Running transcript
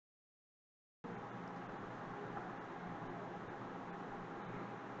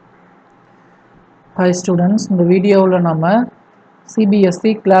Hi students, இந்த வீடியோவில் நம்ம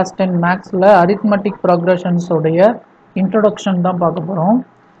CBSE class 10 Mathsல Arithmetic Progressions உடைய introduction தான் பார்க்க போகிறோம்.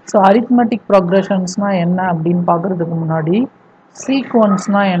 ஸோ Arithmetic Progressionsனா என்ன அப்படின்னு பார்க்குறதுக்கு முன்னாடி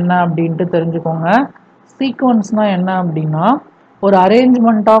சீக்வன்ஸ்னா என்ன அப்படின்ட்டு தெரிஞ்சுக்கோங்க. சீக்வன்ஸ்னா என்ன அப்படின்னா ஒரு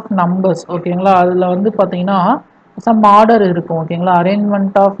அரேஞ்ச்மெண்ட் ஆஃப் நம்பர்ஸ், ஓகேங்களா. அதில் வந்து பார்த்தீங்கன்னா சம் ஆர்டர் இருக்கும், ஓகேங்களா.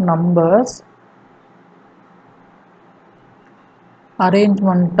 Arrangement of numbers,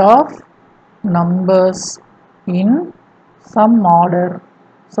 arrangement of numbers in some order.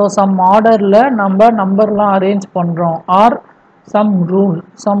 So some order la நம்ம நம்பர்லாம் அரேஞ்ச் பண்றோம் ஆர் some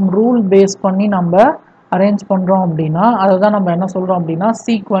rule பேஸ் பண்ணி நம்ம அரேஞ்ச் பண்றோம் அப்படின்னா அதை தான் நம்ம என்ன சொல்றோம் அப்படின்னா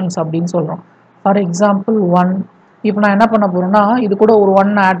சீக்வன்ஸ் அப்படின்னு சொல்றோம். ஃபார் எக்ஸாம்பிள் 1, இப்போ நான் என்ன பண்ண போறேன்னா இது கூட ஒரு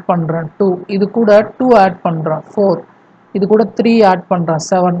 1 ஆட் பண்றேன், 2 இது கூட 2 ஆட் பண்றேன், 4 இது கூட 3 ஆட் பண்றேன்,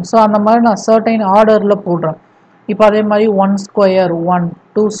 7. ஸோ அந்த மாதிரி நான் சர்டைன் ஆர்டர்ல போடுறேன். இப்போ அதே மாதிரி 1 square 1,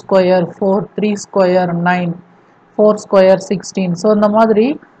 2 square 4, 3 square 9, 4 square 16. So இந்த மாதிரி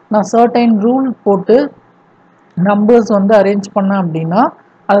நான் சர்டைன் ரூல் போட்டு நம்பர்ஸ் வந்து அரேஞ்ச் பண்ணேன் அப்படின்னா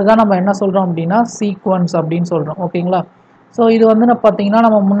அதுதான் நம்ம என்ன சொல்கிறோம் அப்படின்னா சீக்வன்ஸ் அப்படின்னு சொல்கிறோம், ஓகேங்களா. ஸோ இது வந்து நான் பார்த்தீங்கன்னா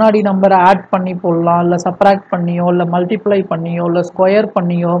நம்ம முன்னாடி நம்பரை ஆட் பண்ணி போடலாம், இல்லை சப்ராக்ட் பண்ணியோ, இல்லை மல்டிப்ளை பண்ணியோ, இல்லை ஸ்கொயர்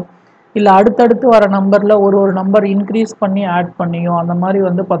பண்ணியோ, இல்லை அடுத்தடுத்து வர நம்பரில் ஒரு நம்பர் இன்க்ரீஸ் பண்ணி ஆட் பண்ணியோ, அந்த மாதிரி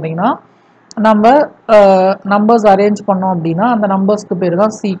வந்து பார்த்தீங்கன்னா நம்ம நம்பர்ஸ் அரேஞ்ச் பண்ணோம் அப்படின்னா அந்த நம்பர்ஸ்க்கு பேர்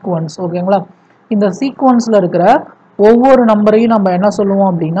தான் சீக்வன்ஸ், ஓகேங்களா. இந்த சீக்வன்ஸில் இருக்கிற ஒவ்வொரு நம்பரையும் நம்ம என்ன சொல்லுவோம்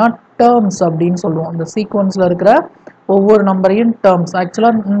அப்படின்னா டேர்ம்ஸ் அப்படின்னு சொல்லுவோம். இந்த சீக்வன்ஸில் இருக்கிற ஒவ்வொரு நம்பரையும் டேர்ம்ஸ்.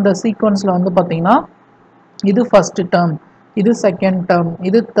 ஆக்சுவலாக இந்த சீக்வன்ஸில் வந்து பார்த்தீங்கன்னா இது ஃபர்ஸ்ட் டேர்ம், இது செகண்ட் டேர்ம்,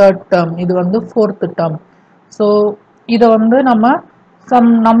 இது தேர்ட் டேர்ம், இது வந்து ஃபோர்த் டேர்ம். ஸோ இதை வந்து நம்ம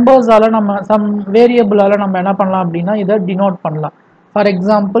சம் நம்பர்ஸால் சம் வேரியபிளால் நம்ம என்ன பண்ணலாம் அப்படின்னா இதை டினோட் பண்ணலாம். ஃபார்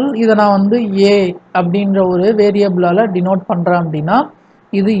எக்ஸாம்பிள் இதை நான் வந்து ஏ அப்படின்ற ஒரு வேரியபிளால் டினோட் பண்ணுறேன் அப்படின்னா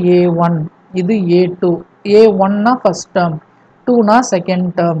இது A1, இது A2. A1னா first term, 2னா second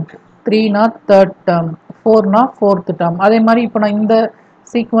term, 3னா third term, 4னா fourth term. அதே மாதிரி இப்போ நான் இந்த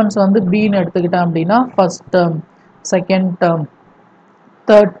சீக்வன்ஸ் வந்து பின்னு எடுத்துக்கிட்டேன் அப்படின்னா first term, second term,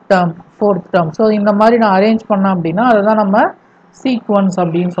 third term, fourth term. So இந்த மாதிரி நான் அரேஞ்ச் பண்ணேன் அப்படின்னா அதை தான் நம்ம சீக்வன்ஸ்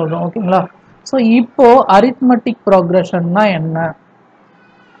அப்படின்னு சொல்கிறோம், ஓகேங்களா. ஸோ இப்போ அரித்மெட்டிக் ப்ரோக்ரஷன்னா என்ன?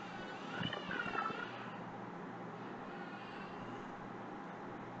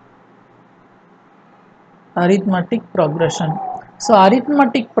 arithmetic progression. ஸோ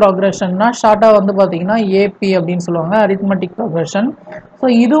arithmetic progressionனா ஷார்ட்டாக வந்து பார்த்தீங்கன்னா ஏபி அப்படின்னு சொல்லுவாங்க, arithmetic progression. ஸோ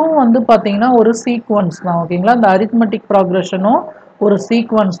இதுவும் வந்து பார்த்தீங்கன்னா ஒரு சீக்வன்ஸ் தான், ஓகேங்களா. இந்த arithmetic progressionனும் ஒரு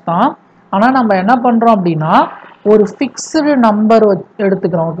சீக்வன்ஸ் தான். ஆனால் நம்ம என்ன பண்ணுறோம் அப்படின்னா ஒரு ஃபிக்ஸ்டு நம்பர்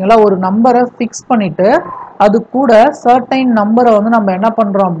எடுத்துக்கிறோம், ஓகேங்களா. ஒரு நம்பரை ஃபிக்ஸ் பண்ணிவிட்டு அது கூட சர்டைன் நம்பரை வந்து நம்ம என்ன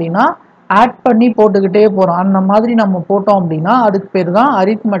பண்ணுறோம் அப்படின்னா ஆட் பண்ணி போட்டுக்கிட்டே போகிறோம். அந்த மாதிரி நம்ம போட்டோம் அப்படின்னா அதுக்கு பேர் தான்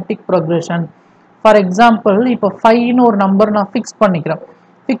arithmetic progression. ஃபார் எக்ஸாம்பிள் இப்போ 5ன்னு ஒரு நம்பர் நான் ஃபிக்ஸ் பண்ணிக்கிறேன்.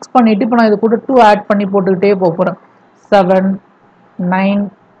 ஃபிக்ஸ் பண்ணிவிட்டு இப்போ நான் இது கூட 2 ஆட் பண்ணி போட்டுக்கிட்டே போகிறேன். 7, 9,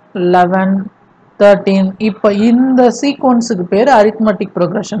 11, 13. இப்போ இந்த சீக்வன்ஸுக்கு பேர் அரித்மெட்டிக்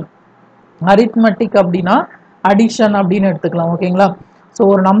ப்ரோக்ரஷன். அரித்மெட்டிக் அப்படின்னா அடிஷன் அப்படின்னு எடுத்துக்கலாம், ஓகேங்களா.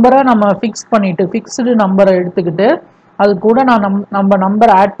 ஸோ ஒரு நம்பரை நம்ம ஃபிக்ஸ் பண்ணிவிட்டு ஃபிக்ஸ்டு நம்பரை எடுத்துக்கிட்டு அது கூட நான் நம்ம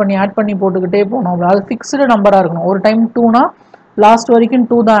நம்பர் ஆட் பண்ணி போட்டுக்கிட்டே போகணும். அது ஃபிக்ஸ்டு நம்பராக இருக்கணும். ஒரு டைம் 2னா லாஸ்ட் வரைக்கும்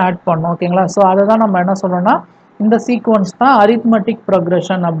 2 தான் ஆட் பண்ணோம், ஓகேங்களா. ஸோ அதை தான் நம்ம என்ன சொல்கிறோம்னா இந்த சீக்வன்ஸ் தான் அரித்மெட்டிக்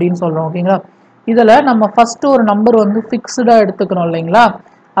ப்ரோக்ரஷன் அப்படின்னு சொல்கிறோம், ஓகேங்களா. இதில் நம்ம ஃபஸ்ட்டு ஒரு நம்பர் வந்து ஃபிக்ஸ்டாக எடுத்துக்கிறோம் இல்லைங்களா,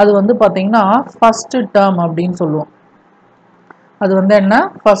 அது வந்து பார்த்தீங்கன்னா ஃபஸ்ட்டு டேர்ம் அப்படின்னு சொல்லுவோம். அது வந்து என்ன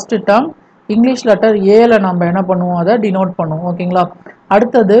ஃபஸ்ட்டு டேர்ம். இங்கிலீஷ் லெட்டர் ஏல நம்ம என்ன பண்ணுவோம் அதை டினோட் பண்ணுவோம், ஓகேங்களா.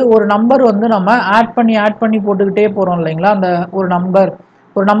 அடுத்தது ஒரு நம்பர் வந்து நம்ம ஆட் பண்ணி போட்டுக்கிட்டே போகிறோம் இல்லைங்களா. அந்த ஒரு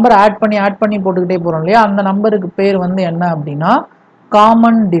நம்பர் ஆட் பண்ணி போட்டுக்கிட்டே போகிறோம் இல்லையா, அந்த நம்பருக்கு பேர் வந்து என்ன அப்படின்னா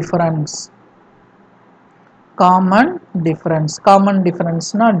காமன் டிஃபரன்ஸ். காமன்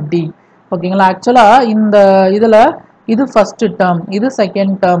டிஃபரன்ஸ்னா டி, ஓகேங்களா. ஆக்சுவலாக இந்த இதில் இது ஃபர்ஸ்ட் டேர்ம், இது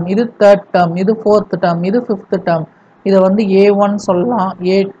செகண்ட் டேர்ம், இது தேர்ட் டேர்ம், இது ஃபோர்த் டேர்ம், இது ஃபிஃப்த் டேர்ம். இதை வந்து A1 சொல்லலாம்,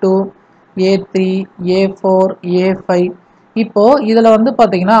 A2, A3, A4, A5. இப்போது இதில் வந்து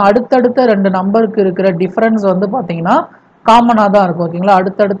பார்த்தீங்கன்னா அடுத்தடுத்த 2 நம்பருக்கு இருக்கிற டிஃப்ரென்ஸ் வந்து பார்த்தீங்கன்னா காமனாக தான் இருக்கும், ஓகேங்களா.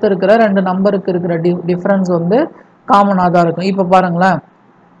 அடுத்தடுத்து இருக்கிற 2 நம்பருக்கு இருக்கிற டிஃப்ரென்ஸ் வந்து காமனாக தான் இருக்கும். இப்போ பாருங்களேன்,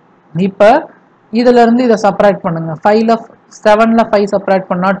 இப்போ இதிலேருந்து இதை சப்ராக்ட் பண்ணுங்கள். 7ல் 5 சப்ராக்ட்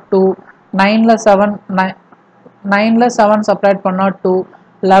பண்ணால் 2, 9ல் 7 சப்ராக்ட் பண்ணால் 2,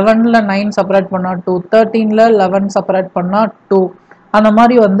 11ல் 9 சப்ராக்ட் பண்ணால் 2, 13ல் 11 சப்ராக்ட் பண்ணால் 2. அந்த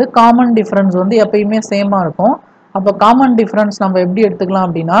மாதிரி வந்து காமன் டிஃப்ரென்ஸ் வந்து எப்பயுமே சேமாக இருக்கும். அப்போ காமன் டிஃப்ரென்ஸ் நம்ம எப்படி எடுத்துக்கலாம்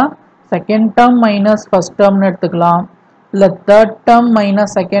அப்படின்னா செகண்ட் டேர்ம் மைனஸ் ஃபர்ஸ்ட் டேர்ம்னு எடுத்துக்கலாம், இல்லை தேர்ட் டேர்ம்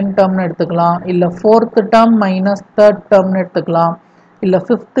மைனஸ் செகண்ட் டேர்ம்னு எடுத்துக்கலாம், இல்லை ஃபோர்த் டேர்ம் மைனஸ் தேர்ட் டேர்ம்னு எடுத்துக்கலாம், இல்லை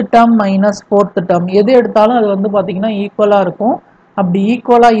fifth term minus fourth term எது எடுத்தாலும் அது வந்து பார்த்தீங்கன்னா ஈக்குவலாக இருக்கும். அப்படி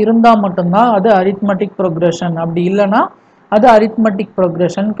ஈக்குவலாக இருந்தால் மட்டும்தான் அது அரித்மெட்டிக் ப்ரோக்ரஷன், அப்படி இல்லைன்னா அது அரித்மெட்டிக்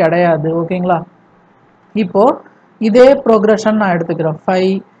ப்ரோக்ரஷன் கிடையாது. ஓகேங்களா? இப்போ இதே ப்ரோக்ரஷன் நான் எடுத்துக்கிறேன்.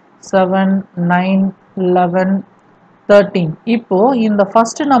 5 7 9 11 13. இப்போ இந்த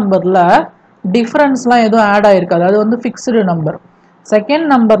ஃபர்ஸ்ட் நம்பர்ல டிஃபரன்ஸ்லாம் எதுவும் ஆட் ஆயிருக்காது, அது வந்து ஃபிக்ஸ்டு நம்பர். செகண்ட்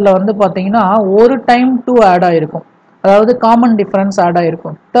நம்பர்ல வந்து பார்த்தீங்கன்னா ஒரு டைம் 2 ஆட் ஆயிருக்கும், அதாவது காமன் டிஃபரன்ஸ் ஆட்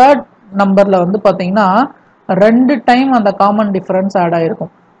ஆயிருக்கும். தேர்ட் நம்பர்ல வந்து பார்த்தீங்கன்னா 2 டைம் அந்த காமன் டிஃபரன்ஸ் ஆட்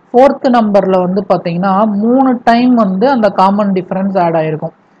ஆயிருக்கும். ஃபோர்த் நம்பர்ல வந்து பார்த்தீங்கன்னா 3 டைம் வந்து அந்த காமன் டிஃபரன்ஸ் ஆட்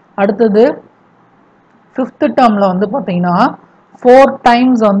ஆயிருக்கும். அடுத்தது ஃபிஃப்த் டேர்ம்ல வந்து பார்த்தீங்கன்னா 4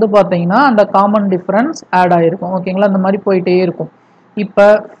 டைம்ஸ் வந்து பார்த்தீங்கன்னா அந்த காமன் டிஃபரன்ஸ் ஆட் ஆயிருக்கும். ஓகேங்களா? அந்த மாதிரி போயிட்டே இருக்கும். இப்போ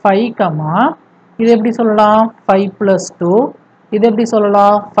 5, இது எப்படி சொல்லலாம்? 5 + 2. இது எப்படி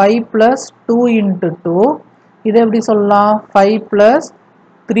சொல்லலாம்? 5 + 2 × 2. இது எப்படி சொல்லலாம்? 5 +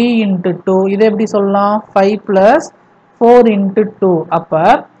 3 × 2. இது எப்படி சொல்லலாம்? 5 + 4 × 2. அப்போ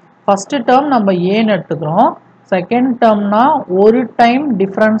ஃபர்ஸ்ட் டேர்ம் நம்ம ஏன்னு எடுத்துக்கிறோம். செகண்ட் டேர்ம்னா ஒரு டைம்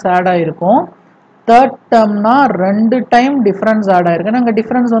டிஃபரன்ஸ் ஆட் ஆயிருக்கும். தேர்ட் டேர்ம்னா 2 டைம் டிஃபரன்ஸ் ஆட் ஆயிருக்கு. நாங்கள்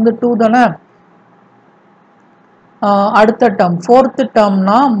டிஃபரன்ஸ் வந்து 2 தானே. அடுத்த term fourth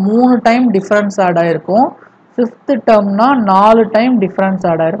டேர்ம்னா 3 time difference add ஆயிருக்கும். ஃபிஃப்த் டேர்ம்னா 4 டைம் டிஃபரன்ஸ்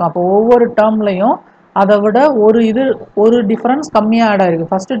ஆட் ஆயிருக்கும். அப்போ ஒவ்வொரு டேர்ம்லையும் அதை விட ஒரு டிஃபரன்ஸ் கம்மியாக ஆட் ஆயிருக்கு.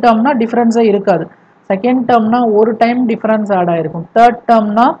 ஃபர்ஸ்ட் டேர்ம்னா டிஃபரன்ஸே இருக்காது. செகண்ட் டேர்ம்னா ஒரு டைம் டிஃபரன்ஸ் ஆட் ஆயிருக்கும். தேர்ட்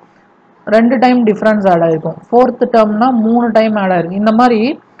டேர்ம்னா 2 டைம் டிஃபரன்ஸ் ஆட் ஆயிருக்கும். ஃபோர்த் டேர்ம்னா 3 டைம் ஆட் ஆயிருக்கும். இந்த மாதிரி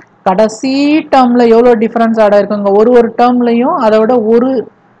கடைசி டேர்ம்ல எவ்வளோ டிஃபரன்ஸ் ஆட் ஆயிருக்குங்க? ஒரு டேர்ம்லையும் அதை விட ஒரு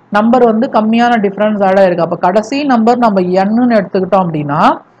நம்பர் வந்து கம்மியான டிஃபரன்ஸ் ஆட் ஆயிருக்கு. அப்போ கடைசி நம்பர் நம்ம என்னு எடுத்துக்கிட்டோம் அப்படின்னா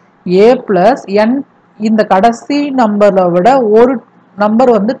ஏ பிளஸ் என், இந்த கடைசி நம்பரை விட ஒரு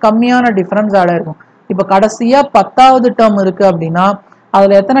நம்பர் வந்து கம்மியான டிஃபரன்ஸ் ஆட் ஆயிருக்கும். இப்போ கடைசியாக 10வது டேர்ம் இருக்கு அப்படின்னா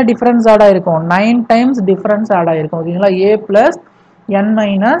அதில் எத்தனை டிஃபரன்ஸ் ஆட் ஆயிருக்கும்? 9 டைம்ஸ் டிஃபரன்ஸ் ஆட் ஆயிருக்கும். ஓகேங்களா? ஏ பிளஸ் என்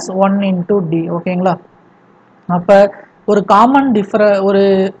மைனஸ் 1 × டி. ஓகேங்களா? அப்போ ஒரு காமன் ஒரு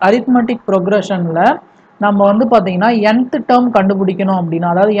அரித்மெட்டிக் ப்ரோக்ரஷனில் நம்ம வந்து பார்த்தீங்கன்னா nth டேர்ம் கண்டுபிடிக்கணும் அப்படின்னா,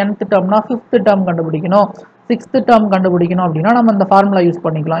 அதாவது nth டேர்ம்னா ஃபிஃப்த் டேர்ம் கண்டுபிடிக்கணும், சிக்ஸ்த் டேர்ம் கண்டுபிடிக்கணும் அப்படின்னா நம்ம இந்த ஃபார்முலா யூஸ்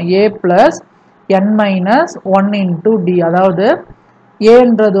பண்ணிக்கலாம். ஏ பிளஸ் என் மைனஸ் 1 × டி. அதாவது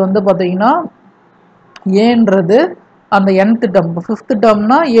ஏன்றது வந்து பார்த்தீங்கன்னா ஏன்றது அந்த nth டேர்ம். ஃபிஃப்த்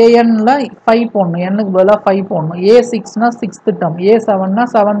டேர்ம்னா ஏஎன்ல 5 போடணும், என்னுக்கு பதிலாக 5 போடணும். A6னா சிக்ஸ்த் டேர்ம், A7னா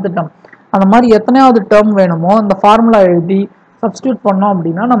செவன்த் டேர்ம். அந்த மாதிரி எத்தனையாவது டேர்ம் வேணுமோ இந்த ஃபார்முலா எழுதி சப்ஸ்டியூட் பண்ணோம்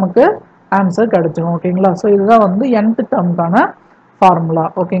அப்படின்னா நமக்கு ஆன்சர் கிடைச்சிடும். ஓகேங்களா? ஸோ இதுதான் வந்து nth டேர்முக்கான ஃபார்முலா.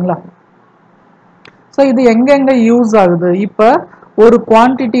 ஓகேங்களா? ஸோ இது எங்கெங்கே யூஸ் ஆகுது? இப்போ ஒரு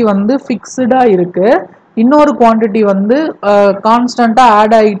குவான்டிட்டி வந்து ஃபிக்ஸ்டாக இருக்கு, இன்னொரு குவான்டிட்டி வந்து கான்ஸ்டண்ட்டாக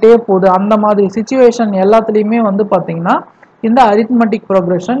ஆட் ஆகிட்டே போகுது. அந்த மாதிரி சுச்சுவேஷன் எல்லாத்துலேயுமே வந்து பார்த்தீங்கன்னா இந்த அரித்மெட்டிக்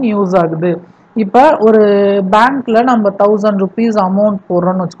ப்ரோக்ரஷன் யூஸ் ஆகுது. இப்போ ஒரு பேங்க்கில் நம்ம 1000 rupees அமௌண்ட்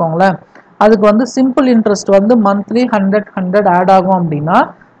போடுறோன்னு வச்சுக்கோங்களேன். அதுக்கு வந்து சிம்பிள் இன்ட்ரெஸ்ட் வந்து மந்த்லி 100 ஆட் ஆகும் அப்படின்னா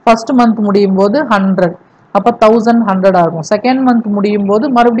ஃபர்ஸ்ட் மந்த் முடியும் போது 100, அப்போ 1100 ஆகும். செகண்ட் மந்த் முடியும் போது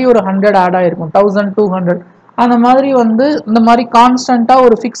மறுபடியும் ஒரு 100 ஆட் ஆகிருக்கும், 1200. அந்த மாதிரி வந்து இந்த மாதிரி கான்ஸ்டண்ட்டாக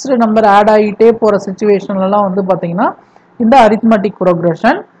ஒரு ஃபிக்ஸ்டு நம்பர் ஆட் ஆகிட்டே போகிற சுச்சுவேஷன்லலாம் வந்து பார்த்தீங்கன்னா இந்த அரித்மெட்டிக்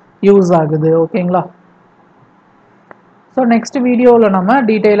ப்ரோக்ரஷன் யூஸ் ஆகுது. ஓகேங்களா? ஸோ நெக்ஸ்ட் வீடியோவில் நம்ம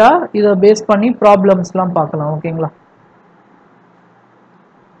டீட்டெயிலாக இதை பேஸ் பண்ணி ப்ராப்ளம்ஸ்லாம் பார்க்கலாம். ஓகேங்களா?